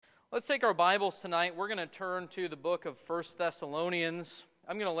Let's take our Bibles tonight. We're going to turn to the book of 1 Thessalonians.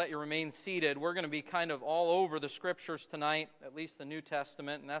 I'm going to let you remain seated. We're going to be kind of all over the Scriptures tonight, at least the New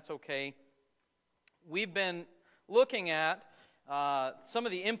Testament, and that's okay. We've been looking at some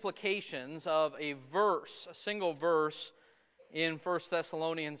of the implications of a verse, a single verse in 1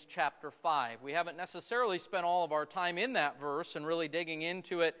 Thessalonians chapter 5. We haven't necessarily spent all of our time in that verse and really digging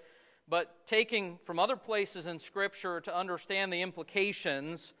into it, but taking from other places in Scripture to understand the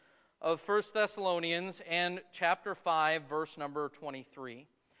implications of 1 Thessalonians and chapter 5, verse number 23.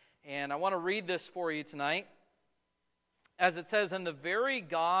 And I want to read this for you tonight. As it says, "And the very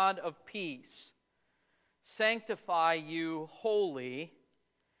God of peace sanctify you wholly,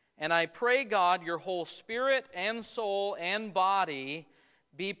 and I pray God your whole spirit and soul and body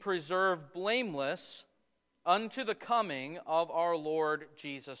be preserved blameless unto the coming of our Lord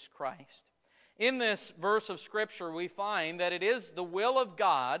Jesus Christ." In this verse of Scripture, we find that it is the will of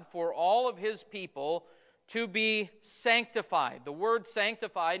God for all of His people to be sanctified. The word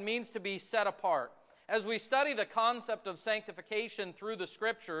sanctified means to be set apart. As we study the concept of sanctification through the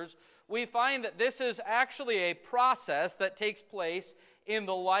Scriptures, we find that this is actually a process that takes place in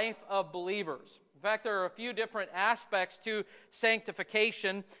the life of believers. In fact, there are a few different aspects to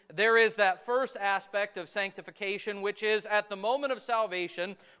sanctification. There is that first aspect of sanctification, which is at the moment of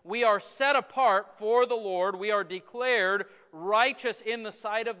salvation, we are set apart for the Lord. We are declared righteous in the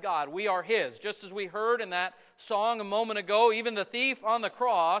sight of God. We are His. Just as we heard in that song a moment ago, even the thief on the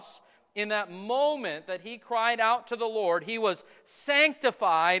cross, in that moment that he cried out to the Lord, he was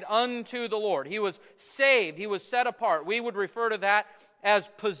sanctified unto the Lord. He was saved. He was set apart. We would refer to that as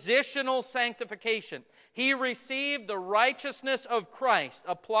positional sanctification. He received the righteousness of Christ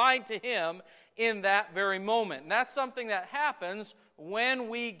applied to him in that very moment. And that's something that happens when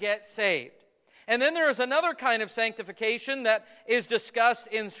we get saved. And then there is another kind of sanctification that is discussed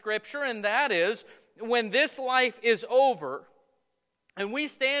in Scripture, and that is when this life is over and we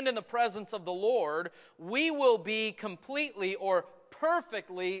stand in the presence of the Lord, we will be completely or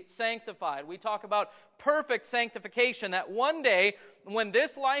perfectly sanctified. We talk about perfect sanctification, that one day when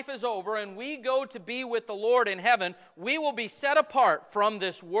this life is over and we go to be with the Lord in heaven, we will be set apart from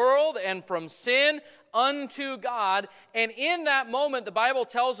this world and from sin unto God. And in that moment, the Bible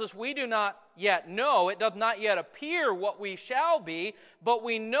tells us we do not yet know, it does not yet appear what we shall be, but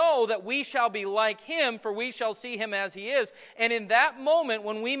we know that we shall be like Him, for we shall see Him as He is. And in that moment,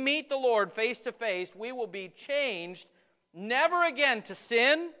 when we meet the Lord face to face, we will be changed never again to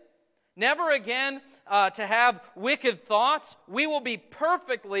sin, never again to have wicked thoughts. We will be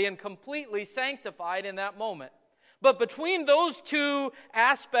perfectly and completely sanctified in that moment. But between those two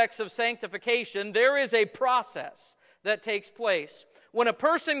aspects of sanctification, there is a process that takes place. When a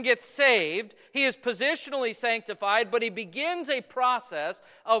person gets saved, he is positionally sanctified, but he begins a process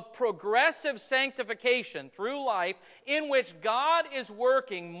of progressive sanctification through life in which God is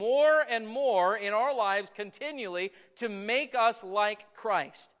working more and more in our lives continually to make us like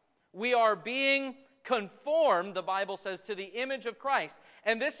Christ. We are being conformed, the Bible says, to the image of Christ.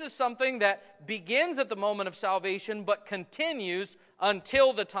 And this is something that begins at the moment of salvation, but continues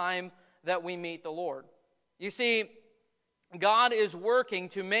until the time that we meet the Lord. You see, God is working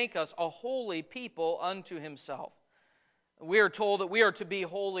to make us a holy people unto Himself. We are told that we are to be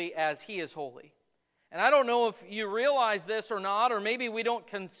holy as He is holy. And I don't know if you realize this or not, or maybe we don't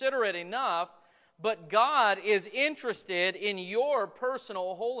consider it enough, but God is interested in your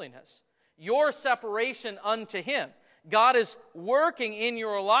personal holiness, your separation unto Him. God is working in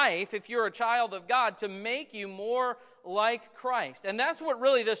your life, if you're a child of God, to make you more like Christ. And that's what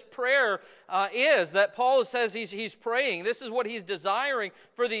really this prayer is, that Paul says he's praying. This is what he's desiring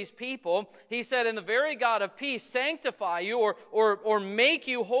for these people. He said, "And the very God of peace sanctify you or make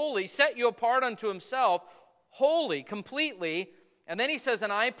you holy, set you apart unto Himself, holy, completely." And then he says,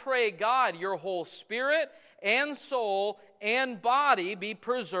 "And I pray God your whole spirit and soul and body be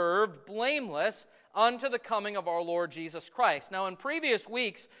preserved blameless unto the coming of our Lord Jesus Christ." Now, in previous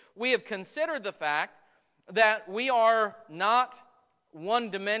weeks, we have considered the fact that we are not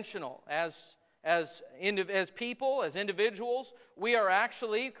one-dimensional. As people, as individuals, we are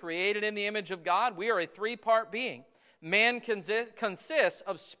actually created in the image of God. We are a three-part being. Man consists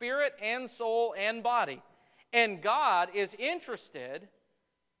of spirit and soul and body. And God is interested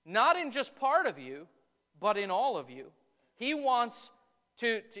not in just part of you, but in all of you. He wants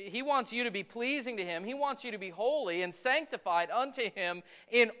you to be pleasing to Him. He wants you to be holy and sanctified unto Him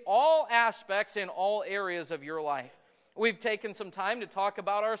in all aspects, in all areas of your life. We've taken some time to talk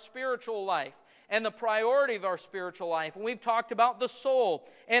about our spiritual life and the priority of our spiritual life. And we've talked about the soul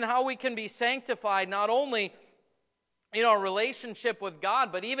and how we can be sanctified not only in our relationship with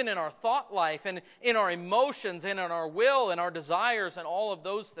God, but even in our thought life and in our emotions and in our will and our desires and all of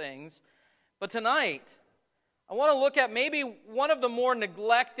those things. But tonight, I want to look at maybe one of the more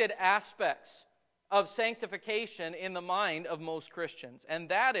neglected aspects of sanctification in the mind of most Christians, and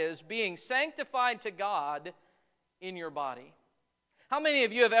that is being sanctified to God in your body. How many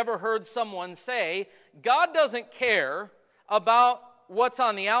of you have ever heard someone say, God doesn't care about what's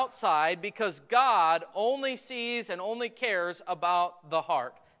on the outside because God only sees and only cares about the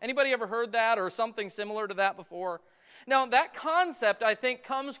heart? Anybody ever heard that or something similar to that before? Now, that concept, I think,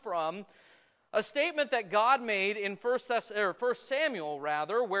 comes from a statement that God made in 1 Samuel,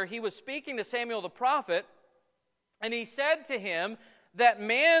 where he was speaking to Samuel the prophet, and he said to him that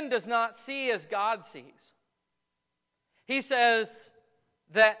man does not see as God sees. He says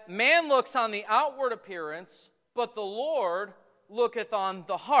that man looks on the outward appearance, but the Lord looketh on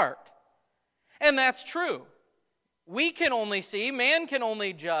the heart. And that's true. We can only see, man can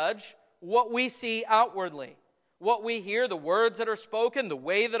only judge what we see outwardly. What we hear, the words that are spoken, the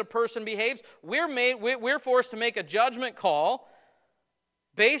way that a person behaves, we're forced to make a judgment call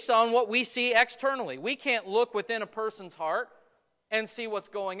based on what we see externally. We can't look within a person's heart and see what's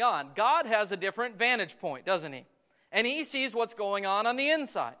going on. God has a different vantage point, doesn't he? And he sees what's going on the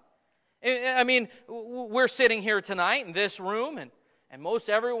inside. I mean, we're sitting here tonight in this room, and most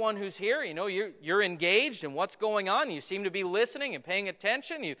everyone who's here, you know, you're engaged in what's going on. You seem to be listening and paying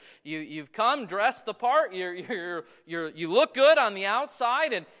attention. You've come dressed the part. You look good on the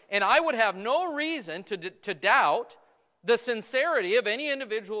outside, and I would have no reason to doubt the sincerity of any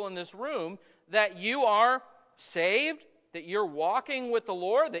individual in this room that you are saved, that you're walking with the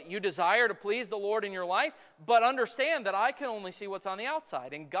Lord, that you desire to please the Lord in your life. But understand that I can only see what's on the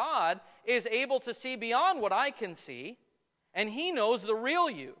outside, and God is able to see beyond what I can see. And he knows the real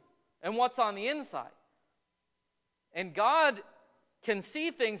you and what's on the inside. And God can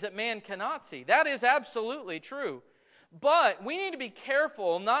see things that man cannot see. That is absolutely true. But we need to be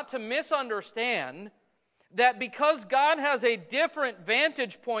careful not to misunderstand that because God has a different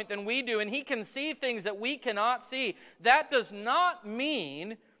vantage point than we do, and he can see things that we cannot see, that does not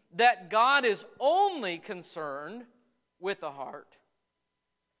mean that God is only concerned with the heart.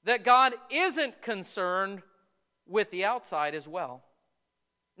 That God isn't concerned with the outside as well.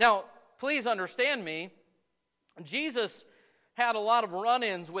 Now, please understand me, Jesus had a lot of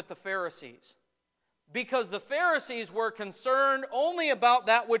run-ins with the Pharisees because the Pharisees were concerned only about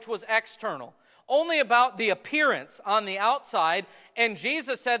that which was external, only about the appearance on the outside, and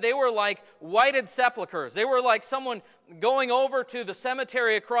Jesus said they were like whited sepulchres. They were like someone going over to the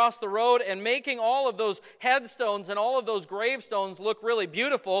cemetery across the road and making all of those headstones and all of those gravestones look really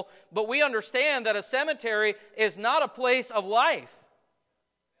beautiful, but we understand that a cemetery is not a place of life.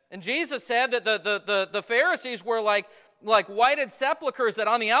 And Jesus said that the Pharisees were like whited sepulchres, that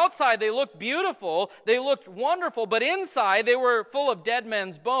on the outside they looked beautiful, they looked wonderful, but inside they were full of dead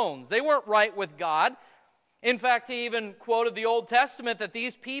men's bones. They weren't right with God. In fact, he even quoted the Old Testament that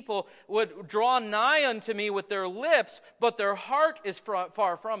these people would draw nigh unto me with their lips, but their heart is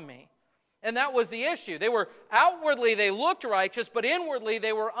far from me. And that was the issue. Outwardly they looked righteous, but inwardly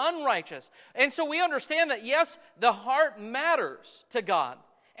they were unrighteous. And so we understand that, yes, the heart matters to God.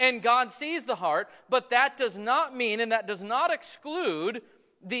 And God sees the heart, but that does not mean and that does not exclude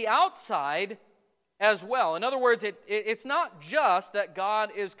the outside as well. In other words, it's not just that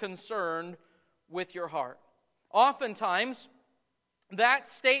God is concerned with your heart. Oftentimes, that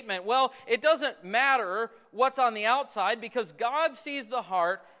statement, well, it doesn't matter what's on the outside because God sees the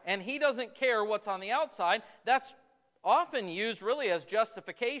heart and he doesn't care what's on the outside, that's often used really as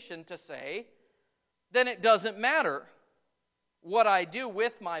justification to say, then it doesn't matter what I do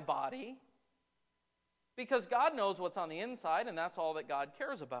with my body because God knows what's on the inside and that's all that God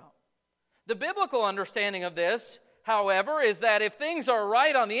cares about. The biblical understanding of this, however, is that if things are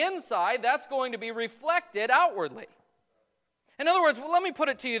right on the inside, that's going to be reflected outwardly. In other words, let me put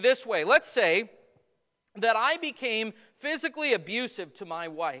it to you this way. Let's say that I became physically abusive to my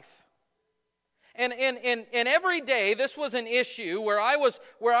wife. And every day this was an issue where I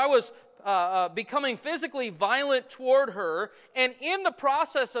was becoming physically violent toward her, and in the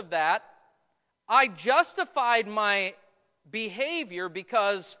process of that, I justified my behavior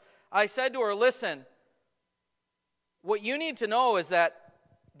because I said to her, listen, what you need to know is that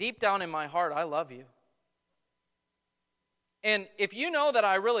deep down in my heart, I love you. And if you know that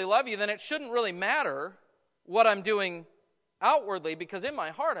I really love you, then it shouldn't really matter what I'm doing outwardly, because in my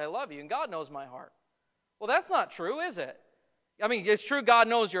heart, I love you, and God knows my heart. Well, that's not true, is it? I mean, it's true God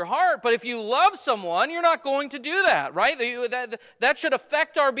knows your heart, but if you love someone, you're not going to do that, right? That should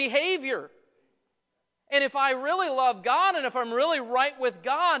affect our behavior. And if I really love God and if I'm really right with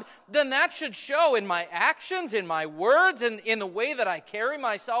God, then that should show in my actions, in my words, and in the way that I carry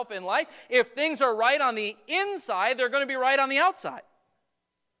myself in life. If things are right on the inside, they're going to be right on the outside.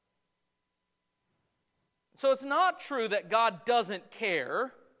 So it's not true that God doesn't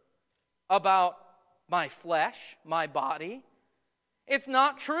care about my flesh, my body. It's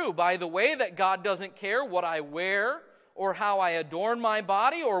not true, by the way, that God doesn't care what I wear or how I adorn my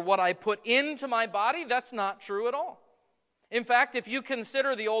body or what I put into my body. That's not true at all. In fact, if you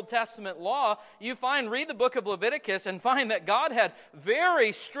consider the Old Testament law, read the book of Leviticus and find that God had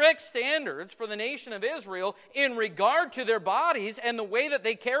very strict standards for the nation of Israel in regard to their bodies and the way that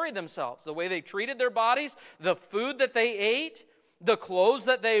they carried themselves, the way they treated their bodies, the food that they ate, the clothes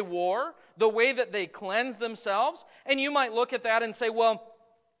that they wore, the way that they cleansed themselves. And you might look at that and say, well,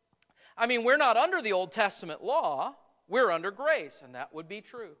 we're not under the Old Testament law, we're under grace, and that would be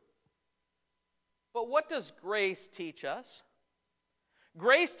true. But what does grace teach us?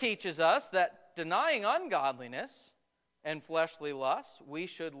 Grace teaches us that denying ungodliness and fleshly lusts, we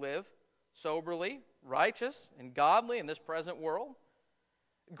should live soberly, righteous, and godly in this present world.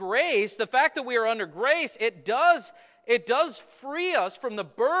 Grace, the fact that we are under grace, it does free us from the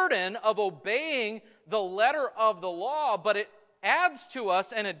burden of obeying the letter of the law, but it adds to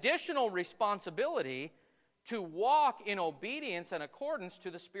us an additional responsibility to walk in obedience and accordance to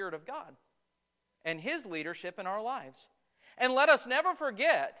the Spirit of God and His leadership in our lives. And let us never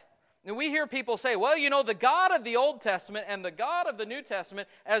forget, and we hear people say, well, the God of the Old Testament and the God of the New Testament,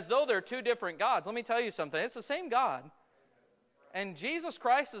 as though they're two different gods. Let me tell you something. It's the same God. And Jesus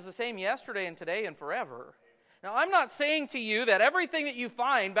Christ is the same yesterday and today and forever. Now, I'm not saying to you that everything that you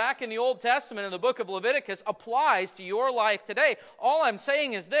find back in the Old Testament in the book of Leviticus applies to your life today. All I'm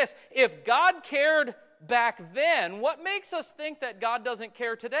saying is this: if God cared back then, what makes us think that God doesn't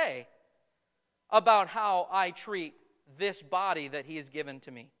care today about how I treat this body that He has given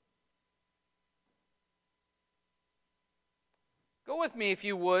to me? Go with me, if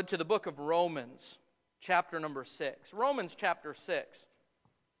you would, to the book of Romans, chapter number 6. Romans chapter 6.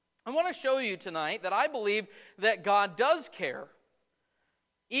 I want to show you tonight that I believe that God does care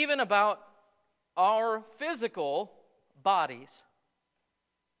even about our physical bodies.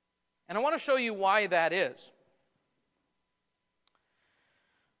 And I want to show you why that is.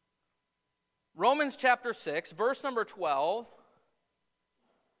 Romans chapter 6, verse number 12.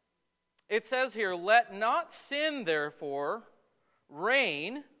 It says here, "Let not sin, therefore,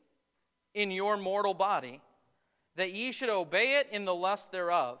 reign in your mortal body, that ye should obey it in the lust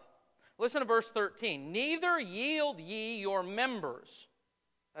thereof." Listen to verse 13. "Neither yield ye your members,"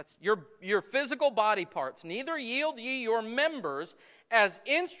 that's your physical body parts, "neither yield ye your members as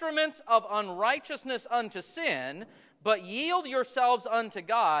instruments of unrighteousness unto sin, but yield yourselves unto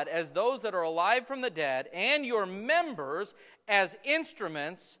God as those that are alive from the dead, and your members as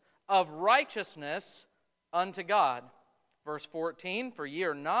instruments of righteousness unto God." Verse 14, "For ye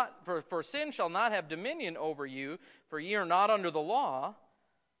are not, for sin shall not have dominion over you, for ye are not under the law,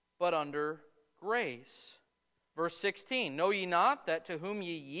 but under grace." Verse 16, "Know ye not that to whom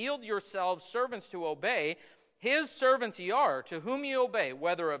ye yield yourselves servants to obey, His servants ye are, to whom ye obey,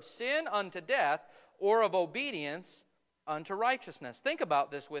 whether of sin unto death, or of obedience unto righteousness." Think about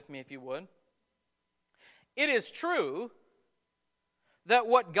this with me, if you would. It is true that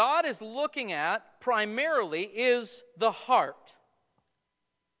what God is looking at primarily is the heart.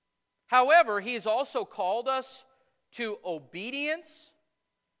 However, He's also called us to obedience,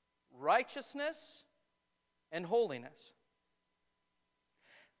 righteousness, and holiness.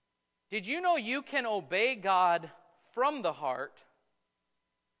 Did you know you can obey God from the heart,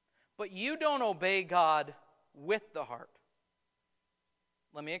 but you don't obey God with the heart?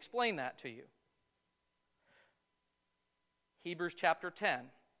 Let me explain that to you. Hebrews chapter 10,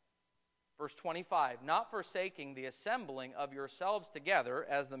 verse 25, "Not forsaking the assembling of yourselves together,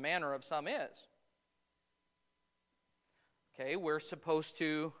 as the manner of some is." Okay, we're supposed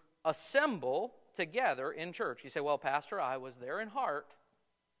to assemble together in church. You say, "Well, Pastor, I was there in heart."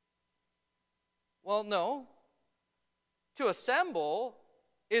 Well, no. To assemble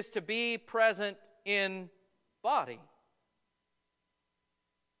is to be present in body.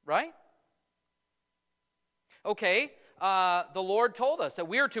 Right? Okay, the Lord told us that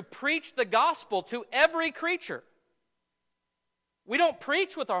we are to preach the gospel to every creature. We don't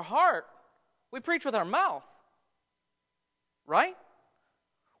preach with our heart. We preach with our mouth. Right?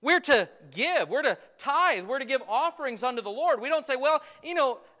 We're to give. We're to tithe. We're to give offerings unto the Lord. We don't say, "Well,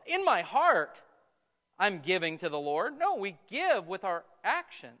 in my heart, I'm giving to the Lord." No, we give with our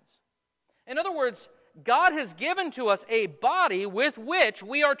actions. In other words, God has given to us a body with which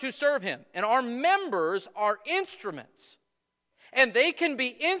we are to serve Him. And our members are instruments. And they can be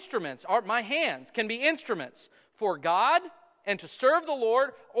instruments, my hands can be instruments for God and to serve the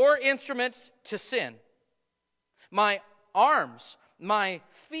Lord, or instruments to sin. My arms, my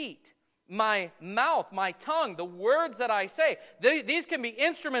feet, my mouth, my tongue, the words that I say, these can be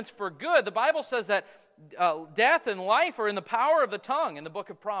instruments for good. The Bible says that death and life are in the power of the tongue in the book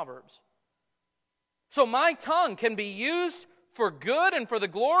of Proverbs. So my tongue can be used for good and for the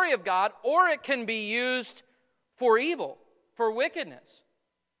glory of God, or it can be used for evil, for wickedness.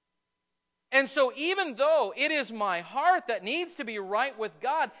 And so even though it is my heart that needs to be right with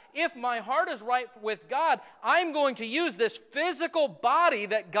God, if my heart is right with God, I'm going to use this physical body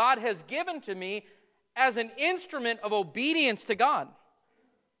that God has given to me as an instrument of obedience to God.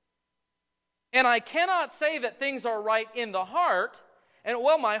 And I cannot say that things are right in the heart, and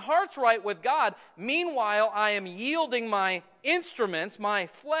my heart's right with God. Meanwhile, I am yielding my instruments, my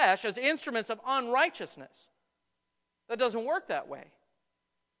flesh, as instruments of unrighteousness. That doesn't work that way.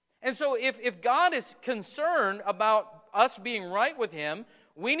 And so if God is concerned about us being right with Him,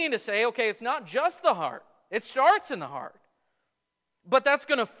 we need to say, okay, it's not just the heart. It starts in the heart. But that's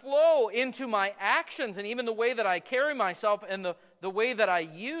going to flow into my actions and even the way that I carry myself and the way that I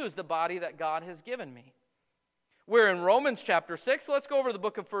use the body that God has given me. We're in Romans chapter 6. Let's go over to the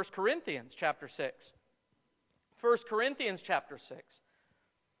book of 1 Corinthians chapter 6. 1 Corinthians chapter 6.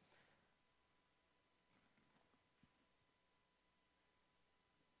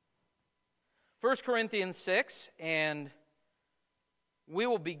 First Corinthians 6, and we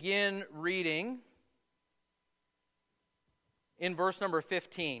will begin reading in verse number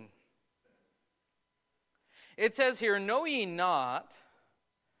 15. It says here, "Know ye not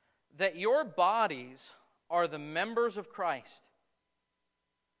that your bodies are the members of Christ?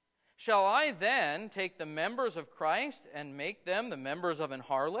 Shall I then take the members of Christ and make them the members of an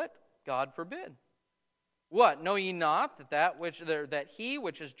harlot? God forbid. What? Know ye not that he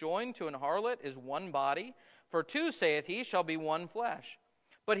which is joined to an harlot is one body? For two, saith he, shall be one flesh.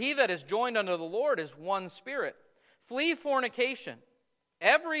 But he that is joined unto the Lord is one spirit. Flee fornication.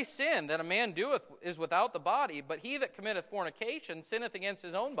 Every sin that a man doeth is without the body, but he that committeth fornication sinneth against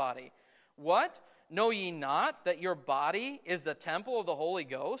his own body. What? Know ye not that your body is the temple of the Holy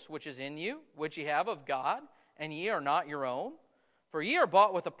Ghost, which is in you, which ye have of God, and ye are not your own? For ye are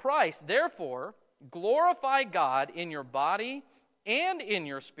bought with a price. Therefore, glorify God in your body and in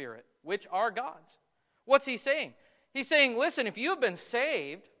your spirit, which are God's." What's he saying? He's saying, listen, if you have been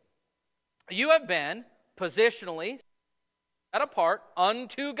saved, you have been positionally set apart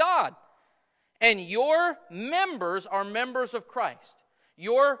unto God. And your members are members of Christ.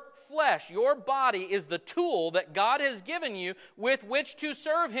 Your flesh, your body is the tool that God has given you with which to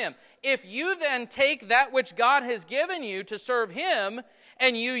serve Him. If you then take that which God has given you to serve Him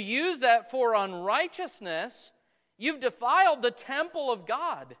and you use that for unrighteousness, you've defiled the temple of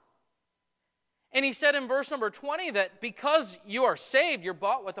God. And he said in verse number 20 that because you are saved, you're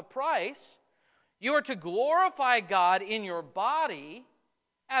bought with a price, you are to glorify God in your body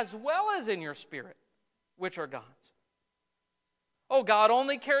as well as in your spirit, which are God's. Oh, God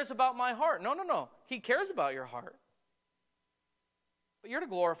only cares about my heart. No. He cares about your heart. But you're to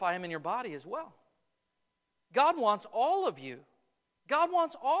glorify Him in your body as well. God wants all of you. God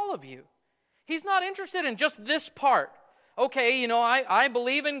wants all of you. He's not interested in just this part. Okay, I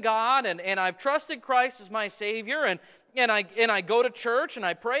believe in God and I've trusted Christ as my Savior and I go to church and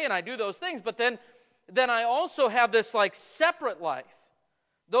I pray and I do those things, but then I also have this separate life.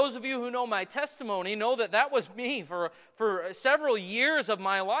 Those of you who know my testimony know that was me for several years of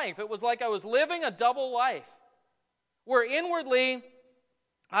my life. It was like I was living a double life, where inwardly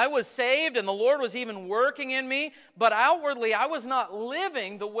I was saved and the Lord was even working in me, but outwardly I was not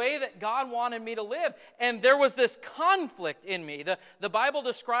living the way that God wanted me to live. And there was this conflict in me. The Bible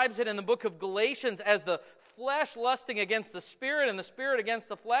describes it in the book of Galatians as the flesh lusting against the spirit and the spirit against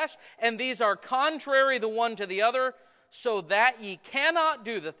the flesh, and these are contrary the one to the other, so that ye cannot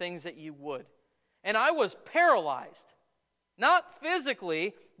do the things that ye would. And I was paralyzed. Not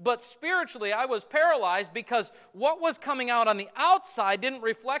physically, but spiritually I was paralyzed because what was coming out on the outside didn't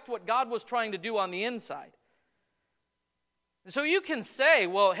reflect what God was trying to do on the inside. So you can say,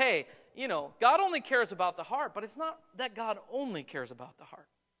 well, hey, God only cares about the heart, but it's not that God only cares about the heart.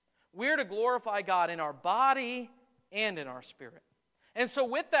 We're to glorify God in our body and in our spirit. And so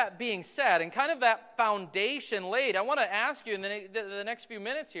with that being said, and kind of that foundation laid, I want to ask you in the next few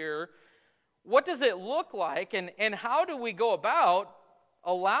minutes here, what does it look like and how do we go about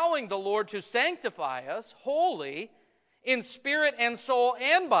allowing the Lord to sanctify us wholly in spirit and soul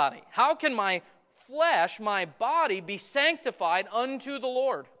and body? How can my flesh, my body, be sanctified unto the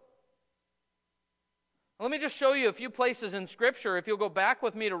Lord. Let me just show you a few places in Scripture. If you'll go back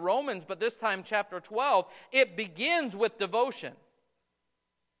with me to Romans, but this time chapter 12, it begins with devotion.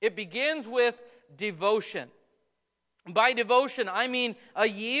 It begins with devotion. By devotion, I mean a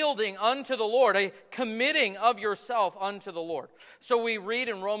yielding unto the Lord, a committing of yourself unto the Lord. So we read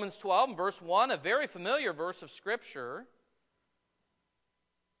in Romans 12, verse 1, a very familiar verse of Scripture.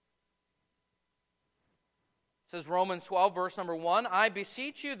 It says, Romans 12, verse number 1, I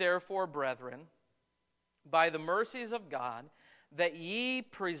beseech you therefore, brethren, by the mercies of God, that ye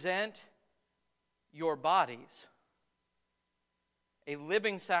present your bodies a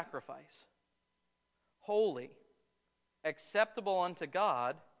living sacrifice, holy, acceptable unto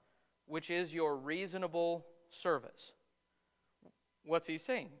God, which is your reasonable service. What's he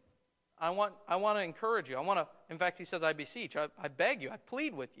saying? I want to encourage you. In fact, he says, I beseech, I beg you, I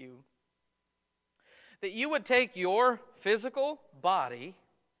plead with you, that you would take your physical body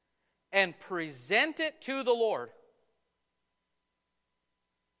and present it to the Lord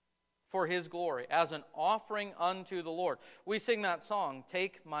for His glory, as an offering unto the Lord. We sing that song,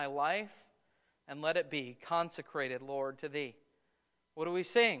 Take my life and let it be consecrated, Lord, to Thee. What do we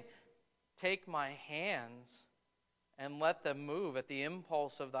sing? Take my hands and let them move at the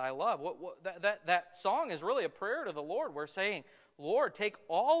impulse of Thy love. That song is really a prayer to the Lord. We're saying, Lord, take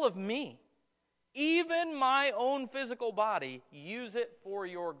all of me, even my own physical body, use it for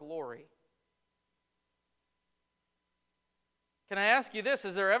your glory. Can I ask you this?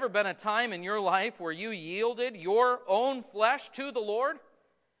 Has there ever been a time in your life where you yielded your own flesh to the Lord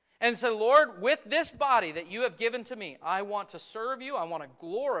and said, Lord, with this body that you have given to me, I want to serve you, I want to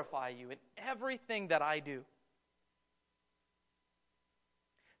glorify you in everything that I do?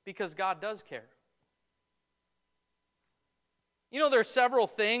 Because God does care. You know, there are several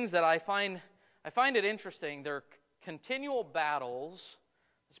things that I find it interesting. There are continual battles,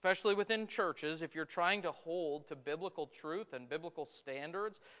 especially within churches. If you're trying to hold to biblical truth and biblical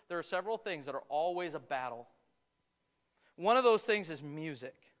standards, there are several things that are always a battle. One of those things is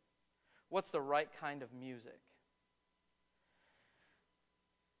music. What's the right kind of music?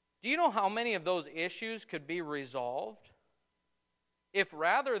 Do you know how many of those issues could be resolved if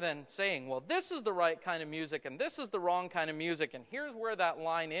rather than saying, well, this is the right kind of music and this is the wrong kind of music and here's where that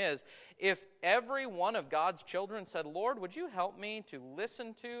line is, if every one of God's children said, Lord, would you help me to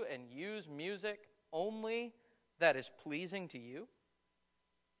listen to and use music only that is pleasing to you?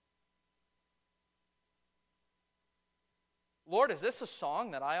 Lord, is this a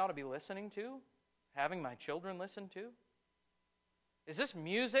song that I ought to be listening to, having my children listen to? Is this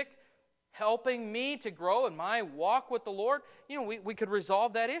music helping me to grow in my walk with the Lord? You know, we could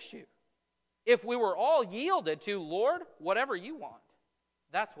resolve that issue. If we were all yielded to, Lord, whatever you want,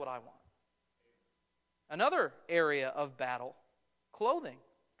 that's what I want. Another area of battle, clothing,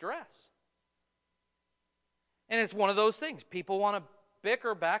 dress. And it's one of those things. People want to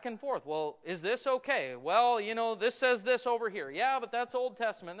bicker back and forth. Well, is this okay? Well, you know, this says this over here. Yeah, but that's Old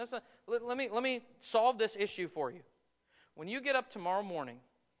Testament. Let me solve this issue for you. When you get up tomorrow morning,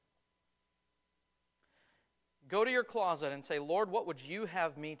 go to your closet and say, Lord, what would you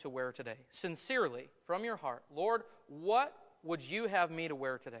have me to wear today? Sincerely, from your heart. Lord, what would you have me to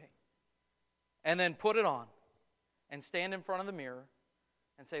wear today? And then put it on and stand in front of the mirror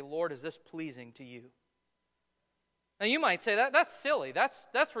and say, Lord, is this pleasing to you? Now you might say, that's silly.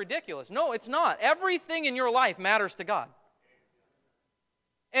 That's ridiculous. No, it's not. Everything in your life matters to God.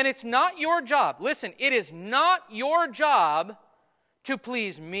 And it's not your job. Listen, it is not your job to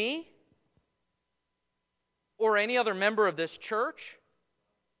please me or any other member of this church.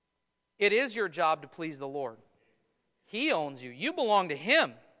 It is your job to please the Lord. He owns you. You belong to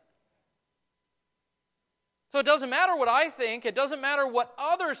Him. So it doesn't matter what I think. It doesn't matter what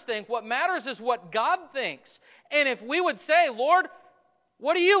others think. What matters is what God thinks. And if we would say, Lord,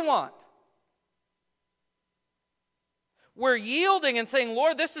 what do you want? We're yielding and saying,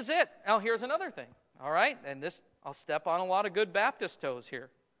 Lord, this is it. Now here's another thing. All right? And this, I'll step on a lot of good Baptist toes here.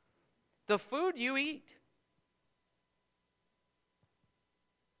 The food you eat.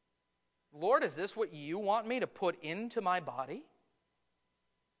 Lord, is this what you want me to put into my body?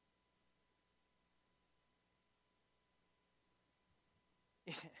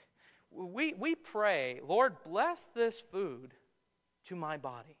 We pray, Lord, bless this food to my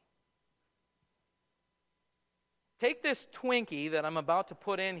body. Take this Twinkie that I'm about to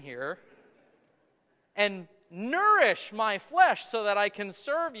put in here and nourish my flesh so that I can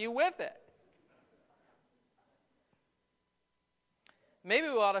serve you with it. Maybe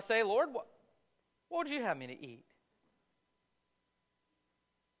we ought to say, Lord, what would you have me to eat?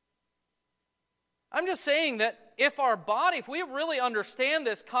 I'm just saying that if we really understand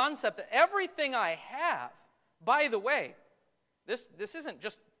this concept that everything I have, by the way, this isn't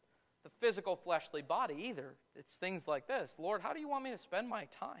just the physical fleshly body either. It's things like this. Lord, how do you want me to spend my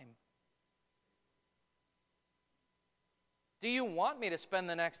time? Do you want me to spend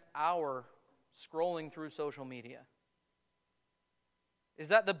the next hour scrolling through social media? Is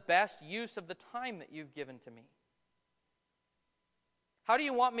that the best use of the time that you've given to me? How do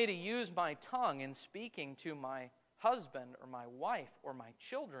you want me to use my tongue in speaking to my husband or my wife or my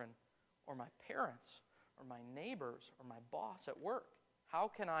children or my parents or my neighbors or my boss at work? How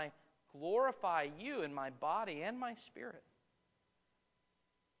can I glorify you in my body and my spirit?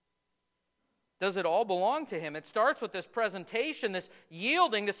 Does it all belong to Him? It starts with this presentation, this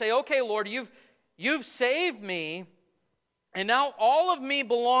yielding to say, okay, Lord, you've saved me, and now all of me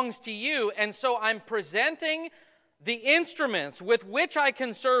belongs to you, and so I'm presenting the instruments with which I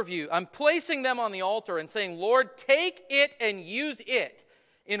can serve you. I'm placing them on the altar and saying, Lord, take it and use it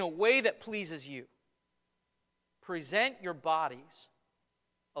in a way that pleases you. Present your bodies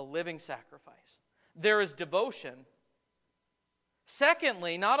a living sacrifice. There is devotion.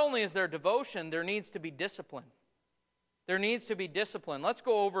 Secondly, not only is there devotion, there needs to be discipline. There needs to be discipline. Let's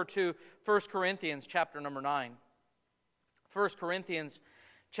go over to 1 Corinthians chapter number 9. 1 Corinthians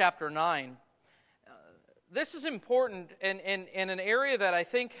chapter 9. This is important and in an area that I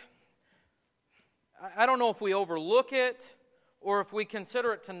think, I don't know if we overlook it or if we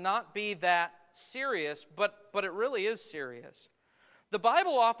consider it to not be that serious, but it really is serious. The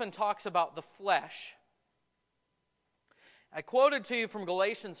Bible often talks about the flesh. I quoted to you from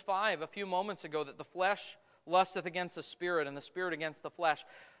Galatians 5 a few moments ago that the flesh lusteth against the spirit and the spirit against the flesh.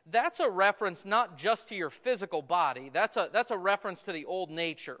 That's a reference not just to your physical body. That's a reference to the old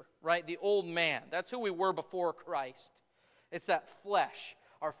nature, right? The old man. That's who we were before Christ. It's that flesh,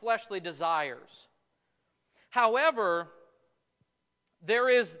 our fleshly desires. However, there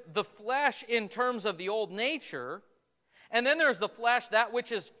is the flesh in terms of the old nature, and then there's the flesh, that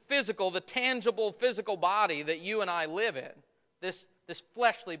which is physical, the tangible physical body that you and I live in, this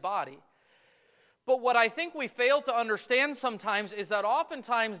fleshly body. But what I think we fail to understand sometimes is that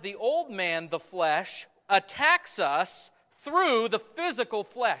oftentimes the old man, the flesh, attacks us through the physical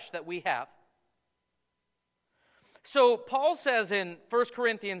flesh that we have. So Paul says in 1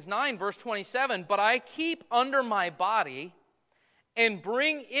 Corinthians 9, verse 27, "But I keep under my body and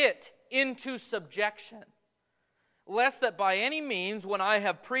bring it into subjection, lest that by any means, when I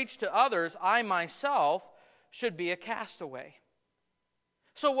have preached to others, I myself should be a castaway."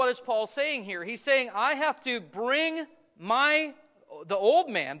 So what is Paul saying here? He's saying, I have to bring the old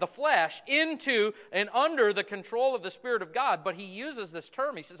man, the flesh, into and under the control of the Spirit of God. But he uses this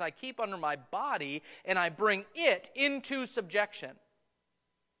term. He says, I keep under my body and I bring it into subjection.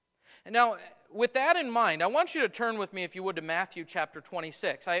 And now, with that in mind, I want you to turn with me, if you would, to Matthew chapter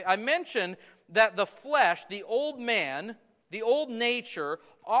 26. I mentioned that the flesh, the old man, the old nature,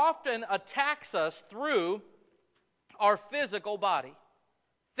 often attacks us through our physical body.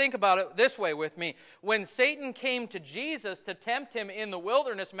 Think about it this way with me. When Satan came to Jesus to tempt him in the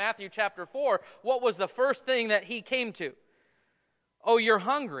wilderness, Matthew chapter 4, what was the first thing that he came to? Oh, you're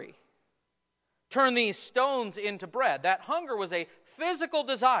hungry. Turn these stones into bread. That hunger was a physical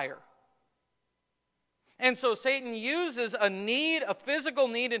desire. And so Satan uses a physical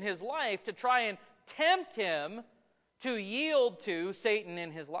need in his life to try and tempt him to yield to Satan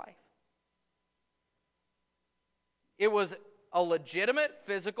in his life. It was a legitimate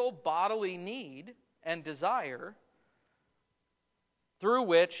physical bodily need and desire through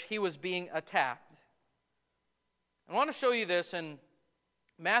which he was being attacked. I want to show you this in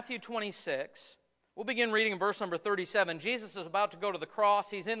Matthew 26. We'll begin reading in verse number 37. Jesus is about to go to the cross.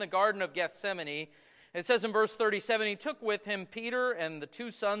 He's in the Garden of Gethsemane. It says in verse 37, "He took with him Peter and the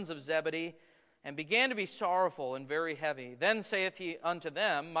two sons of Zebedee, and began to be sorrowful and very heavy. Then saith he unto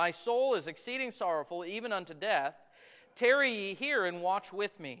them, My soul is exceeding sorrowful, even unto death. Tarry ye here and watch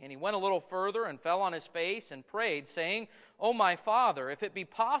with me. And he went a little further and fell on his face and prayed, saying, O my Father, if it be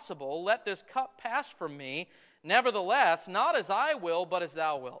possible, let this cup pass from me. Nevertheless, not as I will, but as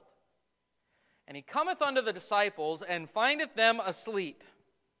thou wilt. And he cometh unto the disciples, and findeth them asleep.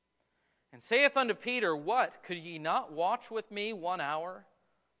 And saith unto Peter, What, could ye not watch with me 1 hour?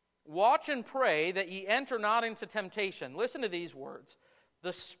 Watch and pray that ye enter not into temptation." Listen to these words.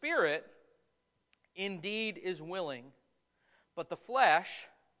 "The spirit indeed is willing, but the flesh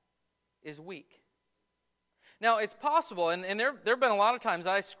is weak." Now, it's possible, and there have been a lot of times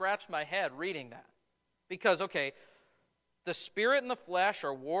I scratched my head reading that. Because, okay, the spirit and the flesh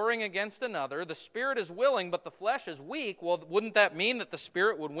are warring against another. The spirit is willing, but the flesh is weak. Well, wouldn't that mean that the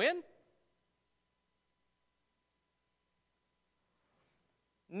spirit would win?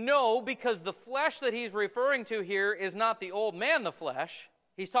 No, because the flesh that he's referring to here is not the old man, the flesh.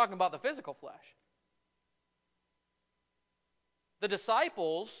 He's talking about the physical flesh. The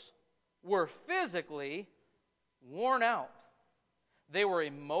disciples were physically worn out. They were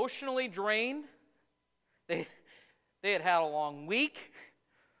emotionally drained. They had had a long week.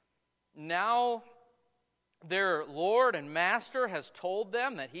 Now their Lord and Master has told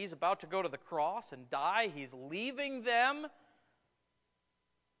them that he's about to go to the cross and die. He's leaving them.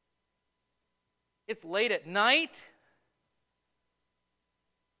 It's late at night,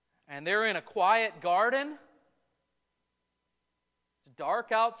 and they're in a quiet garden. It's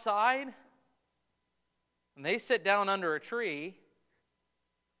dark outside, and they sit down under a tree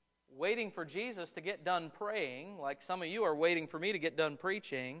waiting for Jesus to get done praying, like some of you are waiting for me to get done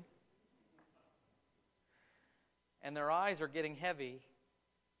preaching. And their eyes are getting heavy.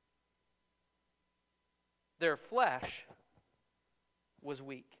 Their flesh was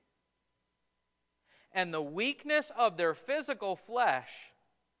weak. And the weakness of their physical flesh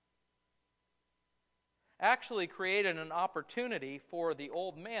actually created an opportunity for the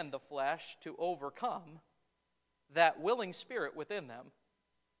old man, the flesh, to overcome that willing spirit within them.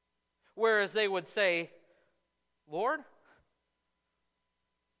 Whereas they would say, Lord,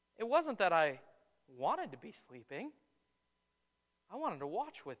 it wasn't that I wanted to be sleeping. I wanted to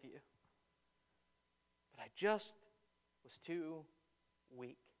watch with you. But I just was too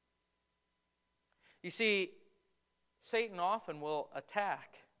weak. You see, Satan often will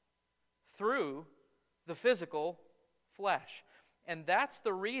attack through the physical flesh. And that's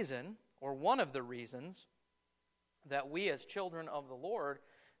the reason, or one of the reasons, that we as children of the Lord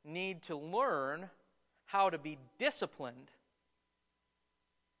need to learn how to be disciplined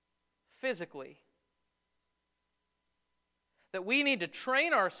physically. That we need to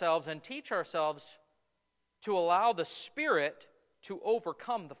train ourselves and teach ourselves to allow the Spirit to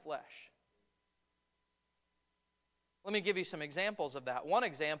overcome the flesh. Let me give you some examples of that. One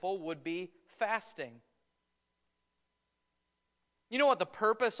example would be fasting. You know what the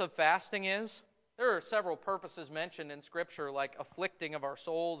purpose of fasting is? There are several purposes mentioned in Scripture, like afflicting of our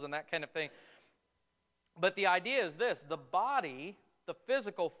souls and that kind of thing. But the idea is this: the body, the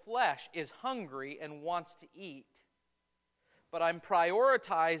physical flesh, is hungry and wants to eat. But I'm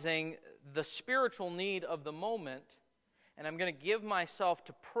prioritizing the spiritual need of the moment, and I'm going to give myself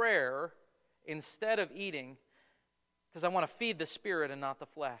to prayer instead of eating, because I want to feed the spirit and not the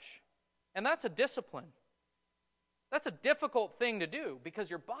flesh. And that's a discipline. That's a difficult thing to do, because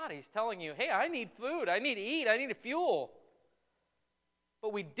your body's telling you, hey, I need food, I need to eat, I need to fuel.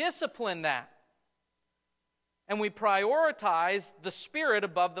 But we discipline that. And we prioritize the spirit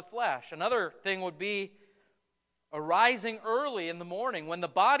above the flesh. Another thing would be arising early in the morning when the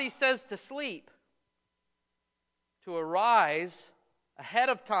body says to sleep, to arise ahead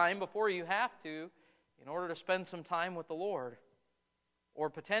of time before you have to in order to spend some time with the Lord. Or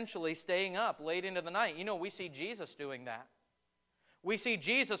potentially staying up late into the night. You know, we see Jesus doing that. We see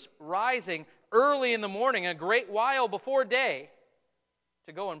Jesus rising early in the morning, a great while before day,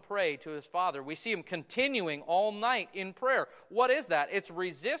 to go and pray to his Father. We see him continuing all night in prayer. What is that? It's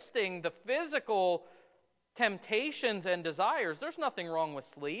resisting the physical temptations and desires. There's nothing wrong with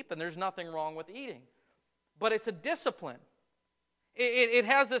sleep, and there's nothing wrong with eating. But it's a discipline. It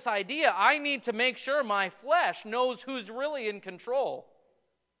has this idea, I need to make sure my flesh knows who's really in control.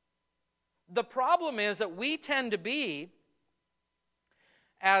 The problem is that we tend to be,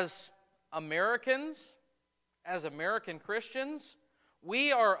 as Americans, as American Christians,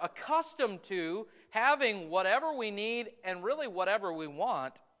 we are accustomed to having whatever we need and really whatever we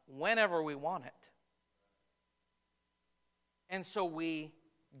want whenever we want it. And so we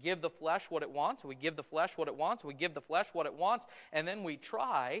give the flesh what it wants, we give the flesh what it wants, we give the flesh what it wants, and then we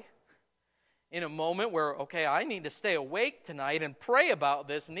try in a moment where, okay, I need to stay awake tonight and pray about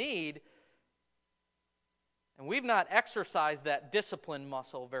this need. And we've not exercised that discipline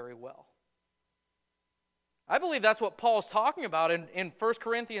muscle very well. I believe that's what Paul's talking about in 1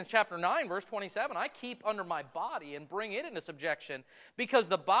 Corinthians chapter 9, verse 27. I keep under my body and bring it into subjection because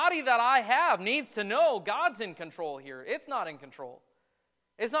the body that I have needs to know God's in control here. It's not in control.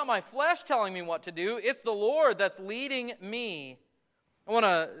 It's not my flesh telling me what to do. It's the Lord that's leading me. I want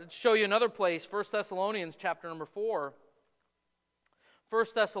to show you another place, 1 Thessalonians chapter number 4. 1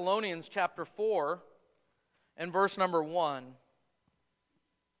 Thessalonians chapter 4 and verse number 1.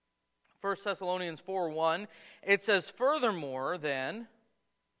 1 Thessalonians 4:1, it says, "Furthermore, then,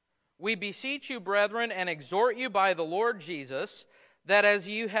 we beseech you, brethren, and exhort you by the Lord Jesus, that as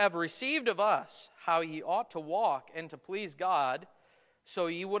you have received of us how ye ought to walk and to please God, so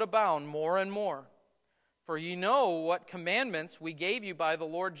ye would abound more and more. For you know what commandments we gave you by the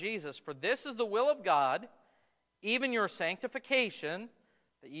Lord Jesus. For this is the will of God, even your sanctification,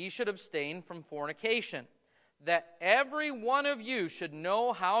 that ye should abstain from fornication, that every one of you should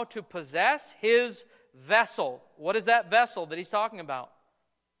know how to possess his vessel. What is that vessel that he's talking about?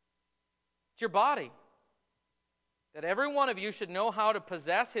 It's your body. That every one of you should know how to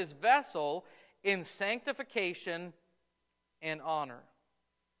possess his vessel in sanctification and honor.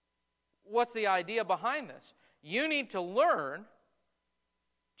 What's the idea behind this? You need to learn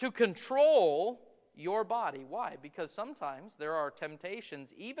to control your body. Why? Because sometimes there are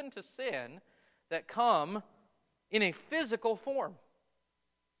temptations, even to sin, that come in a physical form.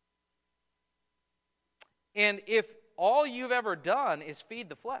 And if all you've ever done is feed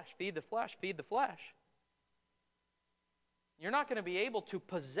the flesh, feed the flesh, feed the flesh, you're not going to be able to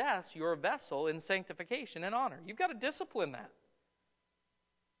possess your vessel in sanctification and honor. You've got to discipline that.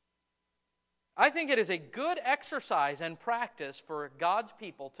 I think it is a good exercise and practice for God's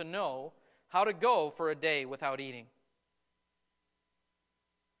people to know how to go for a day without eating.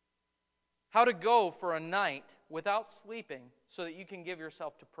 How to go for a night without sleeping so that you can give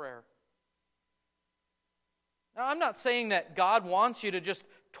yourself to prayer. Now, I'm not saying that God wants you to just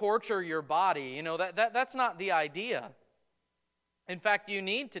torture your body. You know, that's not the idea. In fact, you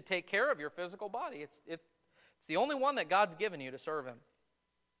need to take care of your physical body. It's the only one that God's given you to serve Him.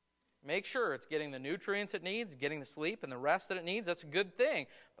 Make sure it's getting the nutrients it needs, getting the sleep and the rest that it needs. That's a good thing.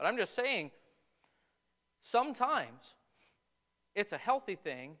 But I'm just saying, sometimes it's a healthy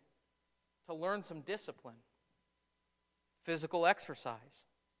thing to learn some discipline, physical exercise,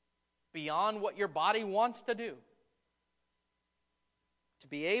 beyond what your body wants to do, to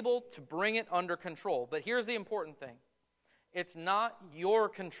be able to bring it under control. But here's the important thing. It's not your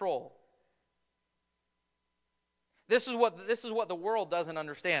control. This is what the world doesn't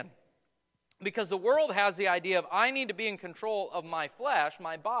understand. Because the world has the idea of, I need to be in control of my flesh,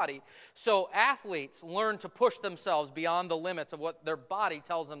 my body. So athletes learn to push themselves beyond the limits of what their body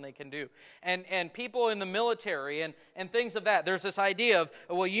tells them they can do. And people in the military and things of that, there's this idea of,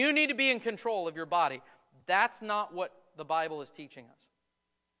 well, you need to be in control of your body. That's not what the Bible is teaching us.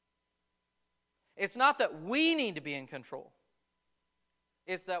 It's not that we need to be in control.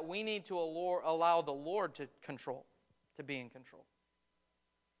 It's that we need to allow the Lord to be in control.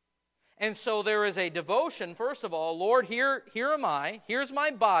 And so there is a devotion, first of all, Lord, here am I, here's my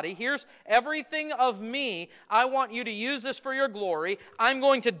body, here's everything of me. I want you to use this for your glory. I'm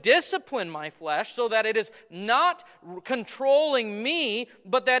going to discipline my flesh so that it is not controlling me,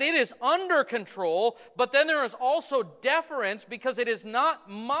 but that it is under control. But then there is also deference because it is not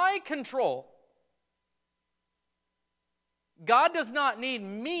my control. God does not need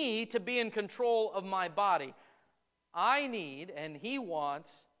me to be in control of my body. I need, and He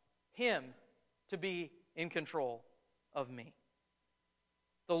wants, Him to be in control of me.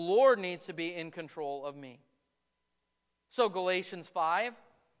 The Lord needs to be in control of me. So Galatians 5,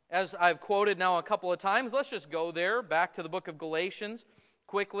 as I've quoted now a couple of times, let's just go there, back to the book of Galatians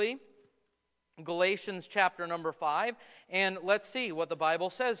quickly. Galatians chapter number 5, and let's see what the Bible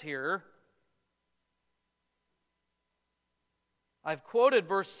says here. I've quoted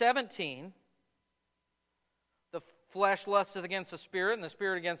verse 17. The flesh lusteth against the spirit, and the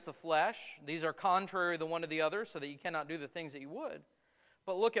spirit against the flesh. These are contrary the one to the other, so that you cannot do the things that you would.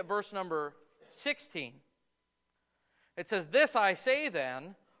 But look at verse number 16. It says, This I say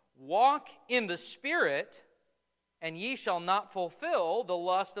then, walk in the Spirit, and ye shall not fulfill the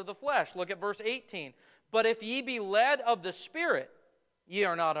lust of the flesh. Look at verse 18. But if ye be led of the Spirit, ye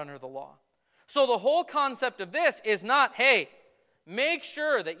are not under the law. So the whole concept of this is not, hey, make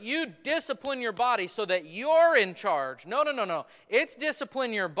sure that you discipline your body so that you're in charge. No. It's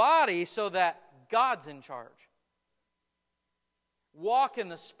discipline your body so that God's in charge. Walk in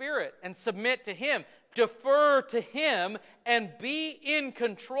the Spirit and submit to Him. Defer to Him and be in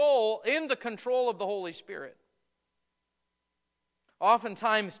the control of the Holy Spirit.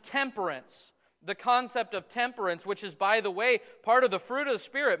 Oftentimes, temperance, the concept of temperance, which is, by the way, part of the fruit of the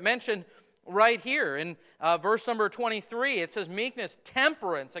Spirit mentioned right here in verse number 23, it says meekness,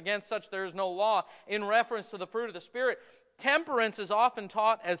 temperance, against such there is no law, in reference to the fruit of the Spirit. Temperance is often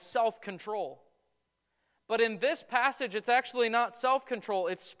taught as self-control. But in this passage, it's actually not self-control,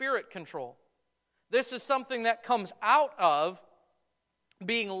 it's spirit control. This is something that comes out of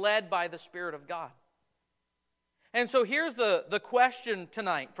being led by the Spirit of God. And so here's the question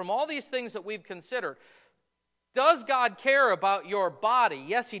tonight. From all these things that we've considered, does God care about your body?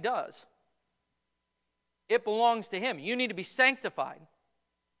 Yes, He does. It belongs to Him. You need to be sanctified,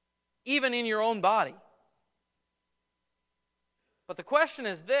 even in your own body. But the question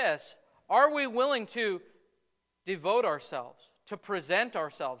is this: are we willing to devote ourselves, to present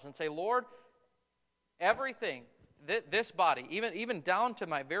ourselves and say, Lord, everything, this body, even down to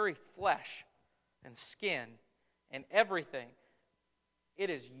my very flesh and skin and everything, it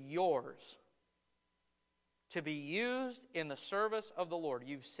is yours to be used in the service of the Lord.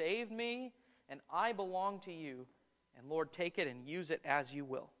 You've saved me, and I belong to you. And Lord, take it and use it as you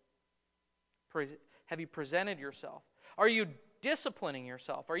will. Have you presented yourself? Are you disciplining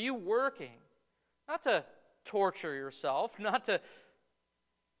yourself? Are you working? Not to torture yourself, it's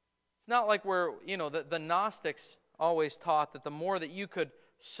not like where, the Gnostics always taught that the more that you could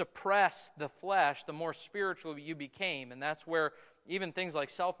suppress the flesh, the more spiritual you became. And that's where even things like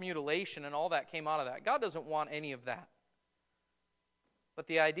self-mutilation and all that came out of that. God doesn't want any of that. But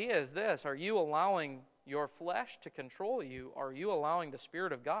the idea is this: are you allowing your flesh to control you? Or are you allowing the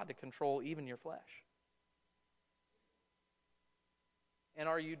Spirit of God to control even your flesh? And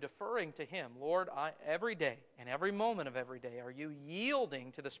are you deferring to Him? Lord, every day and every moment of every day, are you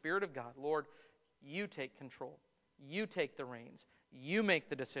yielding to the Spirit of God? Lord, you take control. You take the reins. You make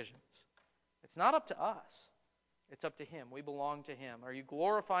the decisions. It's not up to us. It's up to Him. We belong to Him. Are you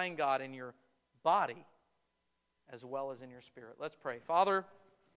glorifying God in your body as well as in your spirit? Let's pray. Father,